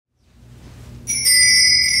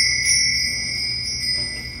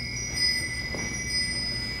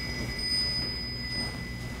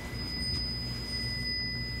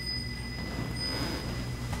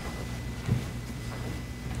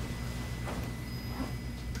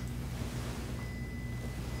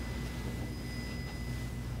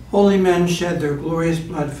Holy men shed their glorious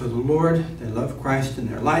blood for the Lord. They loved Christ in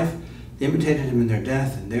their life. They imitated him in their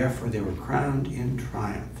death, and therefore they were crowned in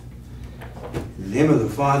triumph. In the name of the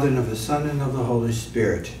Father, and of the Son, and of the Holy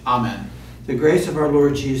Spirit. Amen. The grace of our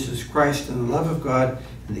Lord Jesus Christ, and the love of God,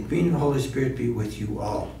 and the communion of the Holy Spirit be with you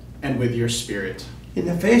all. And with your spirit. In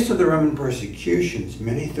the face of the Roman persecutions,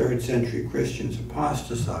 many 3rd century Christians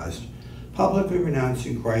apostatized, publicly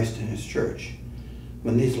renouncing Christ and his church.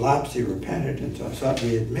 When these lapsed, they repented and sought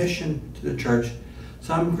readmission to the church.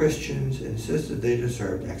 Some Christians insisted they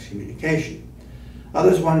deserved excommunication.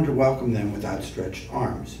 Others wanted to welcome them with outstretched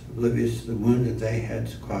arms, oblivious to the wound that they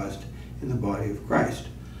had caused in the body of Christ.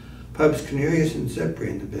 Popes Cornelius and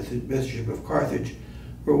Cyprian, the Bishop of Carthage,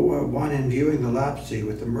 were one in viewing the lapsee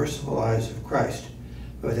with the merciful eyes of Christ.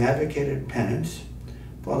 Both advocated penance,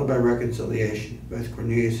 followed by reconciliation. Both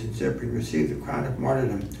Cornelius and Cyprian received the crown of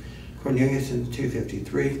martyrdom, Cornelius in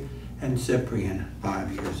 253 and Cyprian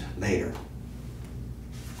 5 years later.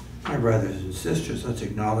 My brothers and sisters, let's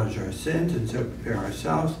acknowledge our sins and so prepare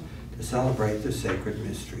ourselves to celebrate the sacred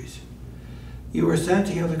mysteries. You were sent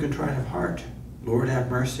to heal the contrite of heart. Lord, have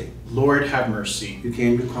mercy. Lord, have mercy. You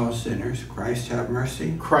came to call sinners. Christ, have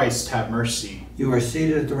mercy. Christ, have mercy. You are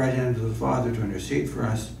seated at the right hand of the Father to intercede for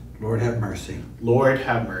us. Lord, have mercy. Lord,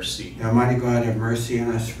 have mercy. Almighty God, have mercy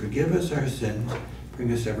on us. Forgive us our sins.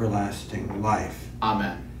 Bring us everlasting life.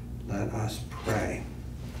 Amen. Let us pray.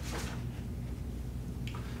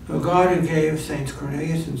 O God, who gave Saints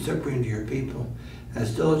Cornelius and Cyprian to your people,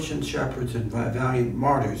 as diligent shepherds and valiant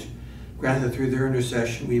martyrs, grant that through their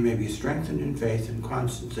intercession we may be strengthened in faith and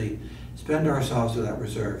constancy, spend ourselves without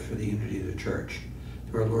reserve for the unity of the Church.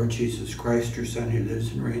 Through our Lord Jesus Christ, your Son, who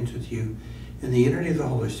lives and reigns with you, in the unity of the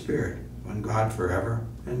Holy Spirit, one God forever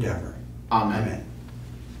and ever. Amen. Amen.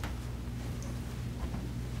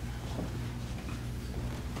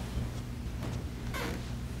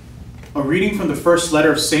 A reading from the first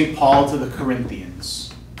letter of St. Paul to the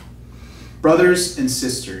Corinthians. Brothers and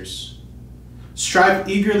sisters, strive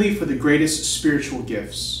eagerly for the greatest spiritual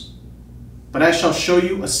gifts, but I shall show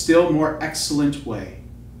you a still more excellent way.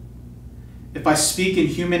 If I speak in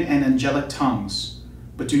human and angelic tongues,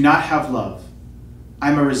 but do not have love,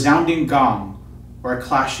 I am a resounding gong or a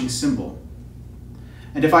clashing cymbal.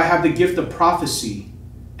 And if I have the gift of prophecy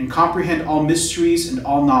and comprehend all mysteries and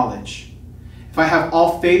all knowledge, if I have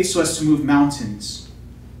all faith so as to move mountains,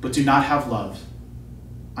 but do not have love,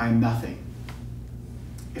 I am nothing.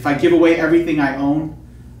 If I give away everything I own,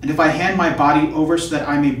 and if I hand my body over so that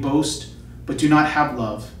I may boast, but do not have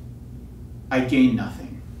love, I gain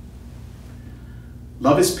nothing.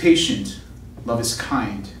 Love is patient, love is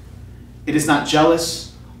kind. It is not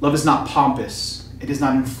jealous, love is not pompous, it is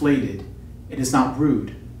not inflated, it is not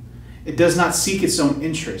rude. It does not seek its own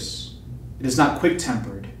interests, it is not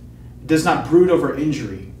quick-tempered, it does not brood over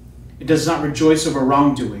injury, it does not rejoice over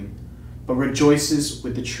wrongdoing, but rejoices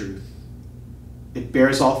with the truth. It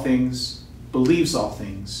bears all things, believes all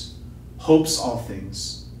things, hopes all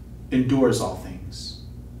things, endures all things.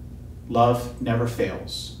 Love never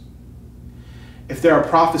fails. If there are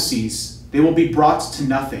prophecies, they will be brought to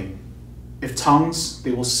nothing. If tongues,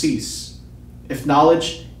 they will cease. If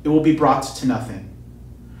knowledge, it will be brought to nothing.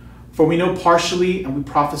 For we know partially and we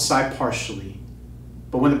prophesy partially.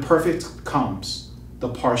 But when the perfect comes, the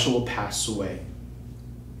partial will pass away.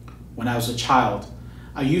 When I was a child,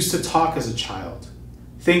 I used to talk as a child,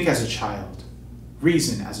 think as a child,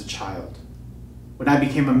 reason as a child. When I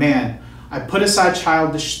became a man, I put aside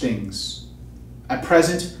childish things. At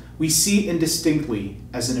present, we see indistinctly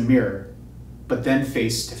as in a mirror, but then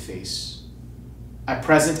face to face. At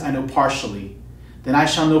present, I know partially, then I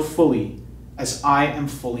shall know fully, as I am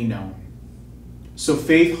fully known. So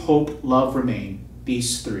faith, hope, love remain,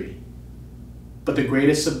 these three. But the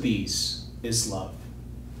greatest of these is love.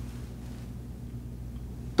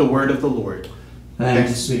 The word of the Lord.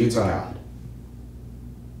 Thanks be to God.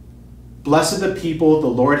 Blessed the people the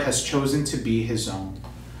Lord has chosen to be his own.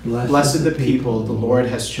 Blessed the people the Lord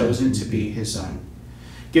has chosen to be his own.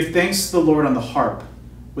 Give thanks to the Lord on the harp.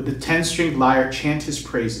 With the 10-stringed lyre chant his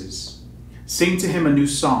praises. Sing to him a new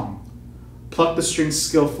song. Pluck the strings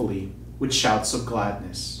skillfully with shouts of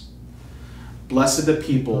gladness. Blessed the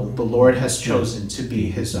people the Lord has chosen to be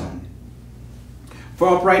his own. For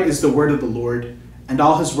upright is the word of the Lord, and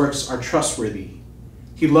all his works are trustworthy.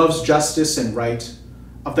 He loves justice and right.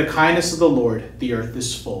 Of the kindness of the Lord, the earth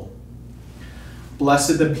is full.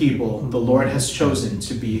 Blessed the people the Lord has chosen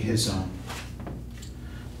to be his own.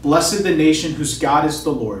 Blessed the nation whose God is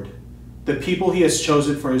the Lord, the people he has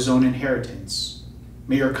chosen for his own inheritance.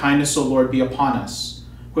 May your kindness, O Lord, be upon us,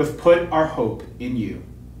 who have put our hope in you.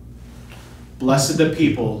 Blessed the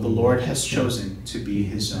people the Lord has chosen to be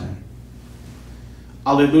his own.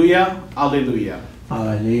 Alleluia, alleluia.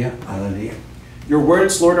 Alleluia, alleluia. Your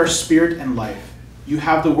words, Lord, are spirit and life. You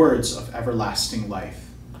have the words of everlasting life.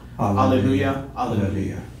 Alleluia,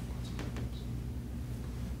 alleluia.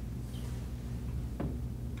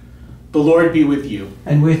 The Lord be with you.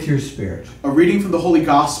 And with your spirit. A reading from the Holy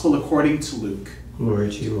Gospel according to Luke.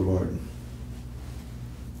 Glory to you, Lord.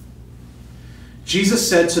 Jesus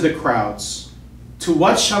said to the crowds, "To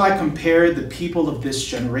what shall I compare the people of this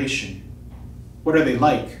generation? What are they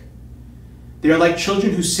like? They are like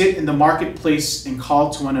children who sit in the marketplace and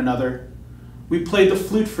call to one another, 'We played the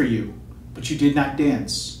flute for you, but you did not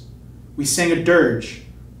dance. We sang a dirge,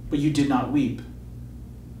 but you did not weep.'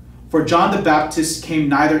 For John the Baptist came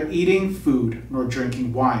neither eating food nor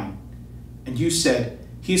drinking wine, and you said,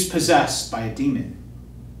 'He is possessed by a demon.'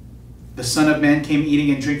 The Son of Man came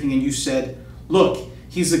eating and drinking, and you said, 'Look,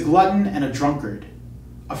 he's a glutton and a drunkard,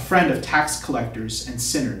 a friend of tax collectors and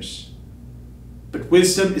sinners.' But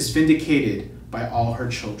wisdom is vindicated by all her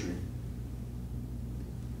children."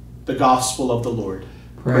 The Gospel of the Lord.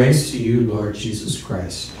 Praise to you, Lord Jesus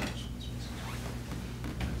Christ.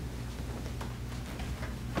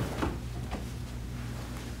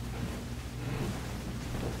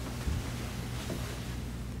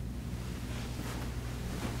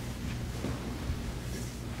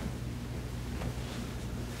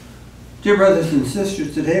 Dear brothers and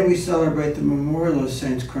sisters, today we celebrate the memorial of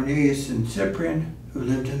Saints Cornelius and Cyprian, who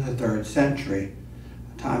lived in the 3rd century,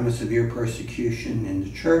 a time of severe persecution in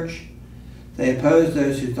the church. They opposed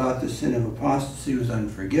those who thought the sin of apostasy was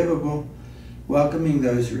unforgivable, welcoming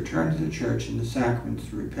those who returned to the church and the sacraments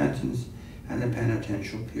through repentance and the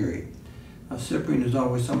penitential period. Now, Cyprian is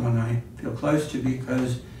always someone I feel close to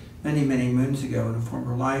because many, many moons ago in a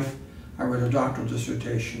former life, I wrote a doctoral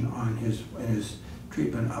dissertation on his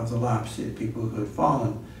treatment of the lapsy, people who had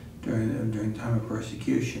fallen during time of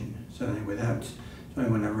persecution. So anyway, so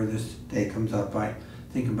whenever this day comes up, I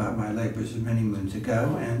think about my labors of many moons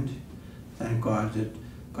ago, and thank God that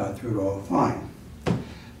got through it all fine.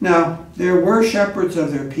 Now, there were shepherds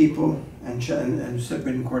of their people, and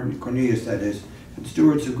Cyprian and Cornelius, that is, and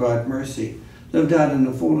stewards of God's mercy, lived out in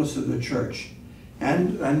the fullness of the church.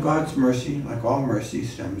 And God's mercy, like all mercy,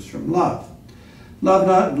 stems from love.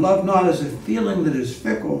 Love not as a feeling that is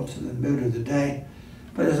fickle to the mood of the day,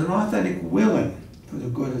 but as an authentic willing for the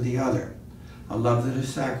good of the other. A love that is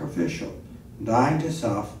sacrificial, dying to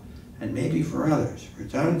self, and maybe for others, for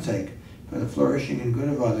its own sake, for the flourishing and good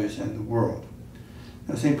of others and the world.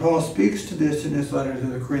 Now, St. Paul speaks to this in his letter to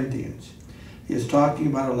the Corinthians. He is talking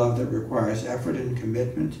about a love that requires effort and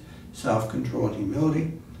commitment, self-control and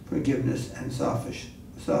humility, forgiveness and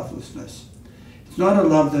selflessness. It's not a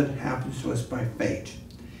love that happens to us by fate.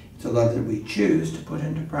 It's a love that we choose to put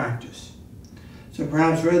into practice. So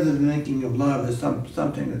perhaps rather than thinking of love as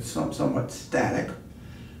something that's somewhat static,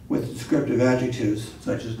 with descriptive adjectives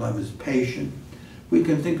such as love is patient, we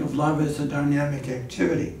can think of love as a dynamic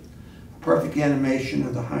activity, a perfect animation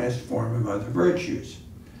of the highest form of other virtues.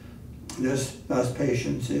 Thus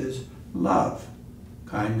patience is love.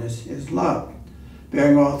 Kindness is love.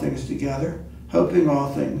 Bearing all things together, hoping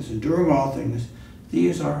all things, enduring all things,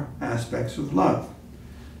 these are aspects of love.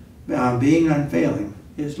 Being unfailing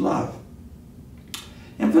is love.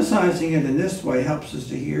 Emphasizing it in this way helps us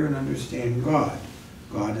to hear and understand God.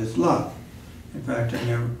 God is love. In fact, I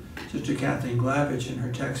know Sister Kathleen Glavich in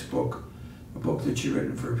her textbook, a book that she's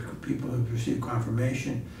written for people who receive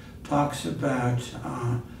confirmation, talks about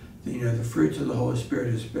the fruits of the Holy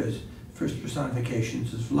Spirit as first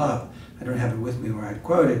personifications of love. I don't have it with me where I'd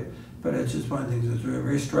quote it, but it's just one of the things that's a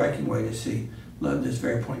very striking way to see love, this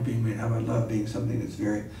very point being made, how about love being something that's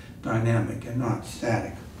very dynamic and not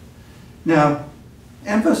static. Now,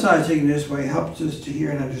 emphasizing in this way helps us to hear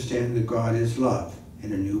and understand that God is love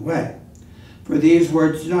in a new way. For these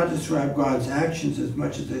words do not describe God's actions as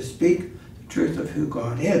much as they speak the truth of who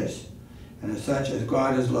God is. And as such, as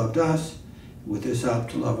God has loved us, with his help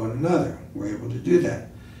to love one another, we're able to do that.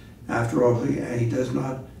 After all, he does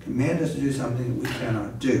not command us to do something that we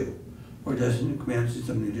cannot do, or doesn't command us to do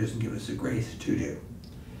something that doesn't give us the grace to do.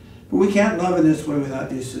 But we can't love in this way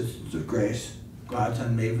without the assistance of grace, God's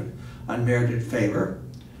unmerited favor,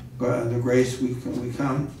 the grace we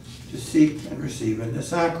come to seek and receive in the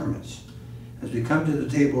sacraments. As we come to the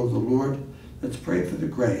table of the Lord, let's pray for the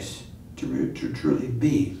grace to truly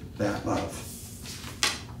be that love.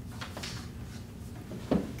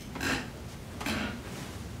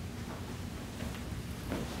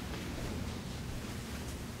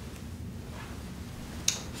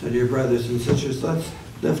 So, dear brothers and sisters, let's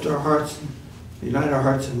lift our hearts, unite our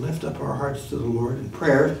hearts and lift up our hearts to the Lord in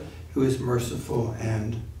prayer who is merciful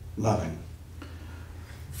and loving.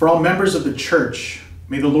 For all members of the Church,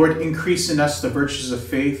 may the Lord increase in us the virtues of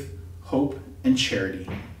faith, hope, and charity.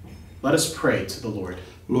 Let us pray to the Lord.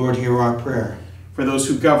 Lord, hear our prayer. For those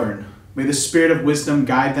who govern, may the Spirit of wisdom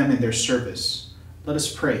guide them in their service. Let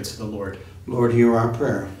us pray to the Lord. Lord, hear our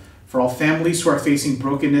prayer. For all families who are facing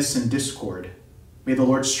brokenness and discord, may the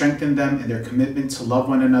Lord strengthen them in their commitment to love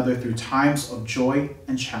one another through times of joy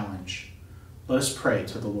and challenge. Let us pray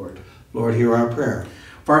to the Lord. Lord, hear our prayer.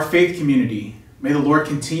 For our faith community, may the Lord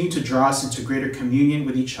continue to draw us into greater communion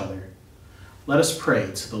with each other. Let us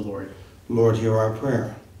pray to the Lord. Lord, hear our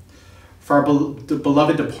prayer. For our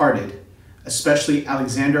beloved departed, especially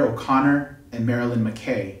Alexander O'Connor and Marilyn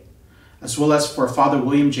McKay, as well as for Father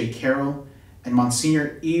William J. Carroll and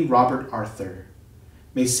Monsignor E. Robert Arthur,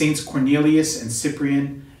 may Saints Cornelius and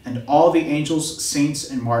Cyprian and all the angels, saints,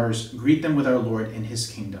 and martyrs greet them with our Lord in his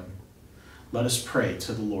kingdom. Let us pray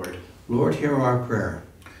to the Lord. Lord, hear our prayer.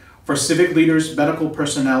 For civic leaders, medical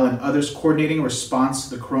personnel, and others coordinating a response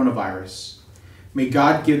to the coronavirus, may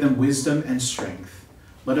God give them wisdom and strength.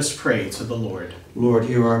 Let us pray to the Lord. Lord,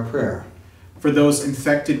 hear our prayer. For those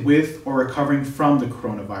infected with or recovering from the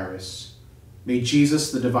coronavirus, may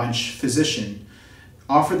Jesus, the divine physician,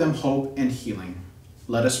 offer them hope and healing.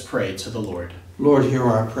 Let us pray to the Lord. Lord, hear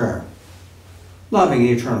our prayer. Loving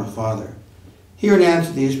eternal Father, hear and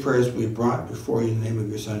answer these prayers we have brought before you in the name of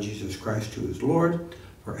your Son, Jesus Christ, who is Lord,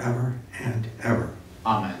 forever and ever.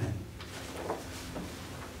 Amen.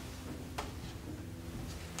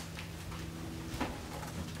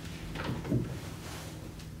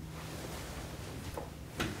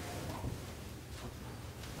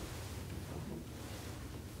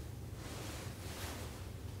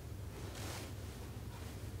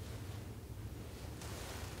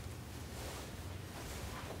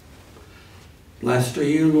 Blessed are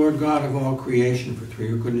you, Lord God of all creation, for through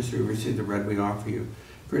your goodness we receive the bread we offer you.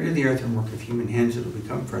 Bread of the earth and work of human hands, it will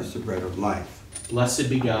become for us the bread of life. Blessed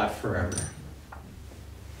be God forever.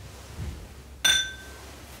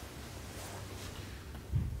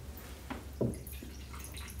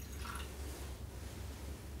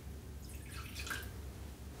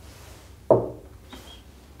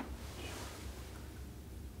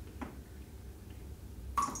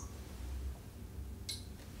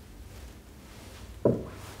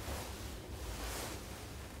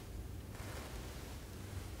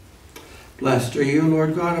 Blessed are you,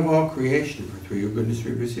 Lord God of all creation, for through your goodness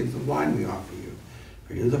we receive the wine we offer you.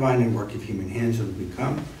 For you, the vine and work of human hands, it will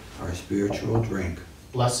become our spiritual drink.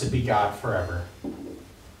 Blessed be God forever.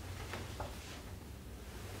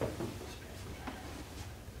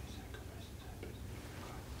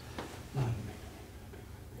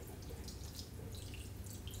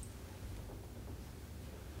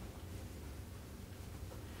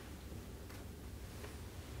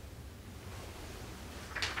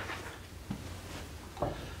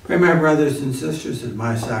 Pray, my brothers and sisters, that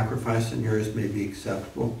my sacrifice and yours may be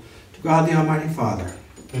acceptable to God the Almighty Father.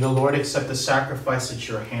 May the Lord accept the sacrifice at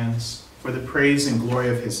your hands for the praise and glory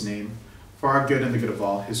of his name, for our good and the good of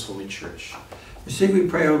all his holy church. Receive, we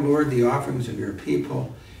pray, O Lord, the offerings of your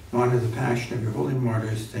people, in honor of the passion of your holy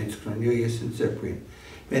martyrs, Saints Cornelius and Cyprian.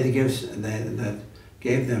 May the gifts that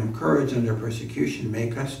gave them courage under persecution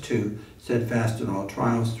make us too steadfast in all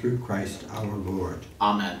trials through Christ our Lord.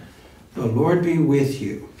 Amen. The Lord be with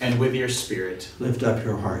you. And with your spirit. Lift up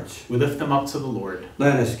your hearts. We lift them up to the Lord.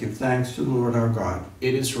 Let us give thanks to the Lord our God.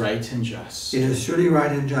 It is right and just. It is truly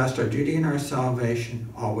right and just, our duty and our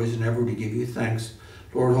salvation, always and ever to give you thanks,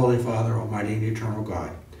 Lord, Holy Father, Almighty and eternal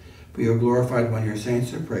God. For you are glorified when your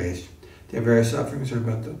saints are praised. Their various sufferings are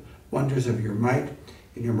but the wonders of your might.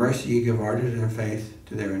 In your mercy you give ardor to their faith.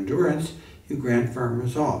 To their endurance you grant firm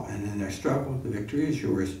resolve. And in their struggle the victory is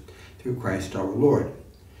yours through Christ our Lord.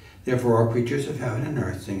 Therefore all creatures of heaven and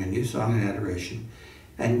earth sing a new song in adoration.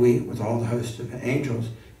 And we, with all the host of angels,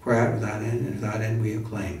 cry out without end, and without end we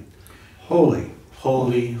acclaim. Holy,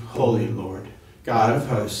 holy, holy Lord, God of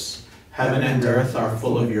hosts, heaven and earth are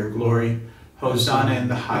full of your glory. Hosanna in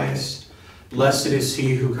the highest. Blessed is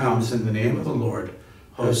he who comes in the name of the Lord.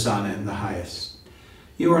 Hosanna in the highest.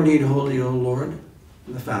 You are indeed holy, O Lord,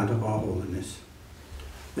 the fount of all holiness.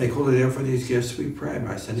 Make holy therefore these gifts, we pray,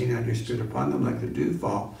 by sending out your Spirit upon them like the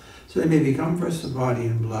dewfall, so they may become for us the body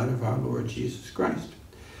and blood of our Lord Jesus Christ.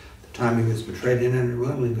 The time he was betrayed in and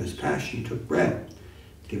willingly of his passion, he took bread,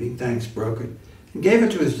 giving thanks, broke it, and gave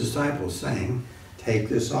it to his disciples, saying, Take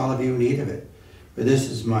this, all of you, and eat of it, for this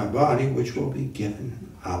is my body, which will be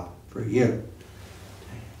given up for you.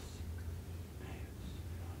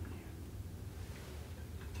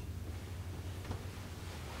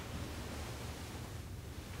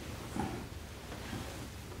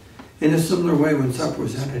 In a similar way, when supper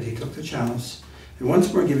was ended, he took the chalice, and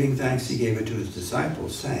once more giving thanks, he gave it to his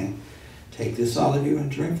disciples, saying, "Take this, all of you, and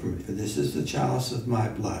drink from it, for this is the chalice of my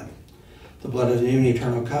blood, the blood of the new and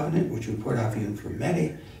eternal covenant, which we poured out for you and for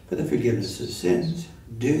many for the forgiveness of sins.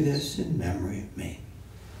 Do this in memory of me."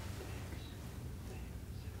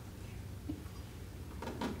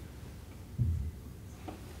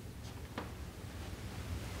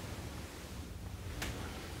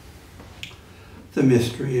 The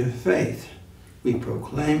mystery of faith. We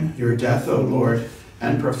proclaim Your death, O Lord,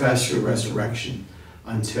 and profess your resurrection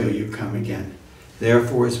until you come again.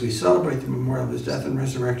 Therefore, as we celebrate the memorial of his death and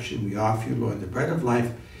resurrection, we offer you, Lord, the bread of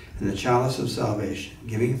life and the chalice of salvation,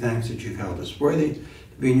 giving thanks that you've held us worthy to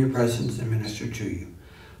be in your presence and minister to you.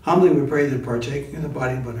 Humbly we pray that, partaking of the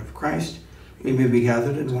body and blood of Christ, we may be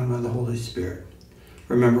gathered in one by the Holy Spirit.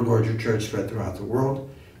 Remember, Lord, your church spread throughout the world,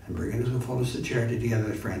 and bring into the fullness of charity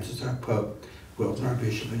together Francis our Pope, Wilton our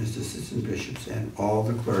Bishop, and his assistant bishops, and all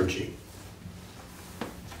the clergy.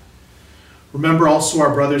 Remember also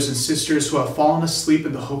our brothers and sisters who have fallen asleep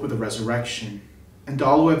in the hope of the resurrection, and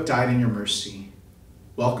all who have died in your mercy.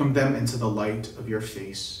 Welcome them into the light of your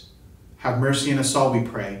face. Have mercy on us all, we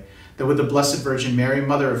pray, that with the Blessed Virgin Mary,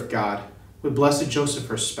 Mother of God, with blessed Joseph,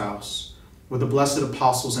 her spouse, with the blessed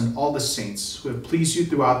apostles and all the saints who have pleased you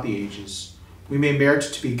throughout the ages, we may merit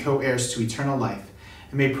to be co-heirs to eternal life,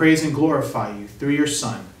 and may praise and glorify you through your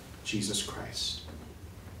Son, Jesus Christ.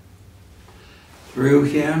 Through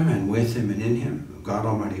him, and with him, and in him, God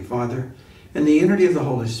Almighty Father, in the unity of the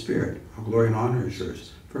Holy Spirit, all glory and honor is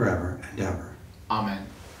yours forever and ever. Amen.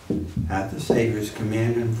 At the Savior's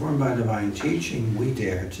command, informed by divine teaching, we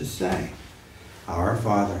dare to say, Our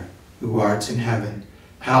Father, who art in heaven,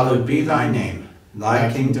 hallowed be thy name.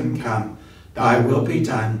 Thy kingdom come, thy will be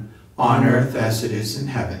done, on earth as it is in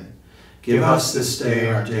heaven. Give us this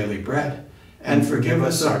day our daily bread, and forgive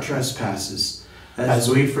us our trespasses, as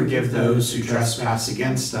we forgive those who trespass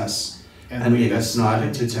against us. And lead us not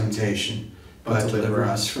into temptation, but deliver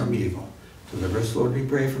us from evil. Deliver us, Lord, we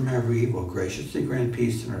pray, from every evil. Graciously grant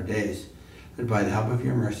peace in our days, that by the help of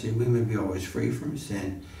your mercy we may be always free from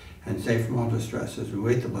sin, and safe from all distress, as we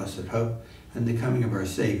wait the blessed hope and the coming of our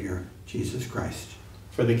Savior, Jesus Christ.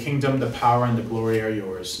 For the kingdom, the power, and the glory are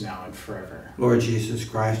yours, now and forever. Lord Jesus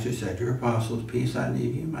Christ, who said to your apostles, "Peace I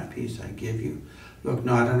leave you, my peace I give you," look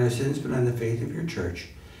not on our sins, but on the faith of your church,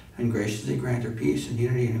 and graciously grant her peace and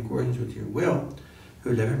unity in accordance with your will,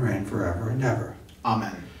 who live and reign forever and ever.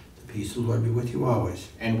 Amen. The peace of the Lord be with you always.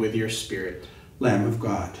 And with your spirit. Lamb of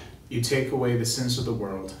God, You take away the sins of the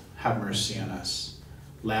world, have mercy on us.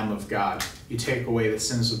 Lamb of God, you take away the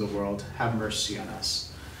sins of the world, have mercy on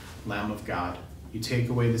us. Lamb of God, you take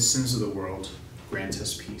away the sins of the world, grant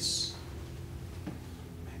us peace.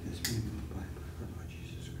 may this be moved by the Lord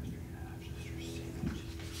Jesus Christ, bring our lives to receive it.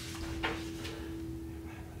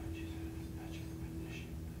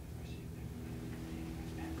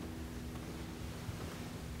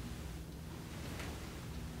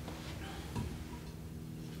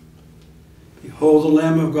 Behold the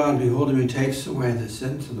Lamb of God, behold him who takes away the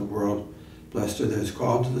sins of the world. Blessed are those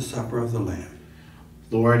called to the supper of the Lamb.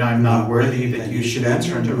 Lord, I am not worthy that you should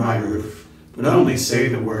enter under my roof, but only say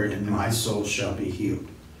the word, and my soul shall be healed.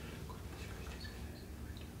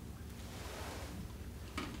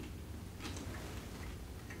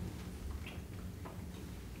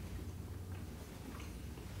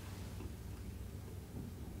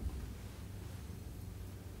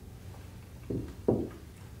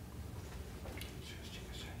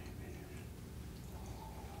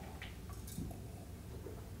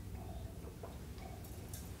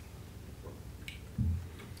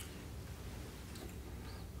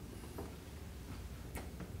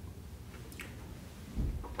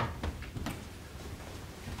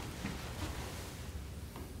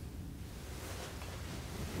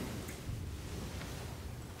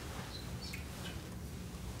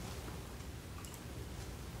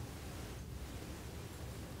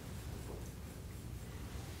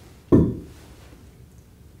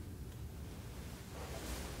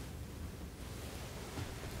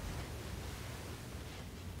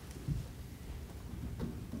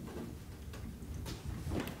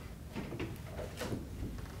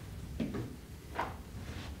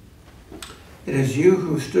 It is you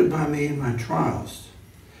who stood by me in my trials,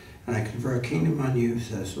 and I confer a kingdom on you,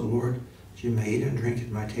 says the Lord, that you may eat and drink at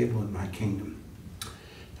my table in my kingdom.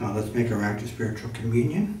 Now let's make our act of spiritual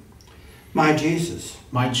communion. My Jesus,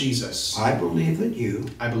 My Jesus, I believe that you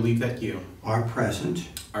I believe that you are present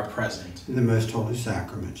in in the most holy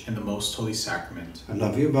sacrament. the most holy sacrament. I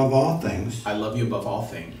love you above all things, I love you above all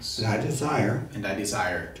things, and I desire and I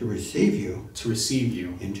desire to receive you to receive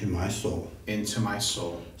you into my soul. into my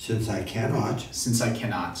soul. Since I cannot, Since I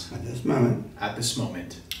cannot, at this moment, at this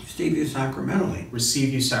moment, receive you sacramentally,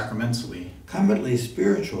 receive you sacramentally, come at least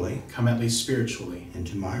spiritually come at least spiritually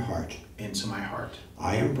into my heart. into my heart.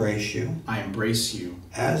 I embrace you I embrace you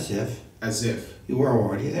as if you are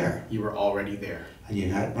already there. you were already there. I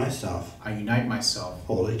unite myself I unite myself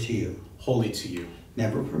wholly to you. wholly to you.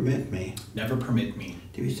 Never permit me Never permit me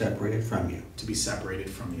to be separated from you. to be separated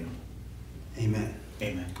from you. Amen.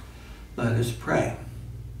 Amen. Let us pray.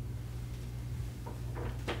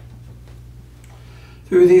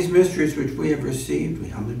 Through these mysteries which we have received, we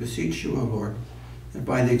humbly beseech you, O Lord, that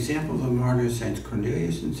by the example of the martyrs Saints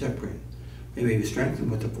Cornelius and Cyprian, we may be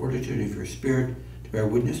strengthened with the fortitude of your Spirit to bear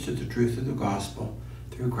witness to the truth of the gospel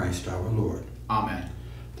through Christ our Lord. Amen.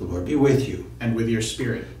 The Lord be with you. And with your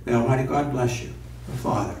spirit. May Almighty God bless you, the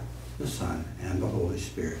Father, the Son, and the Holy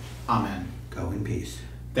Spirit. Amen. Go in peace.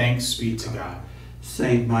 Thanks be to God.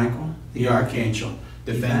 Saint Michael, The Archangel,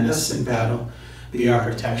 defend us in battle. Be our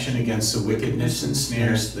protection against the wickedness and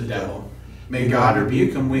snares of the devil. May God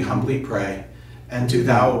rebuke him, we humbly pray. And do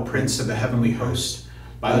thou, O Prince of the heavenly host,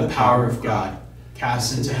 by the power of God,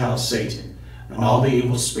 cast into hell Satan and all the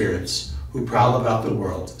evil spirits who prowl about the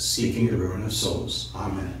world, seeking the ruin of souls.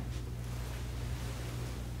 Amen.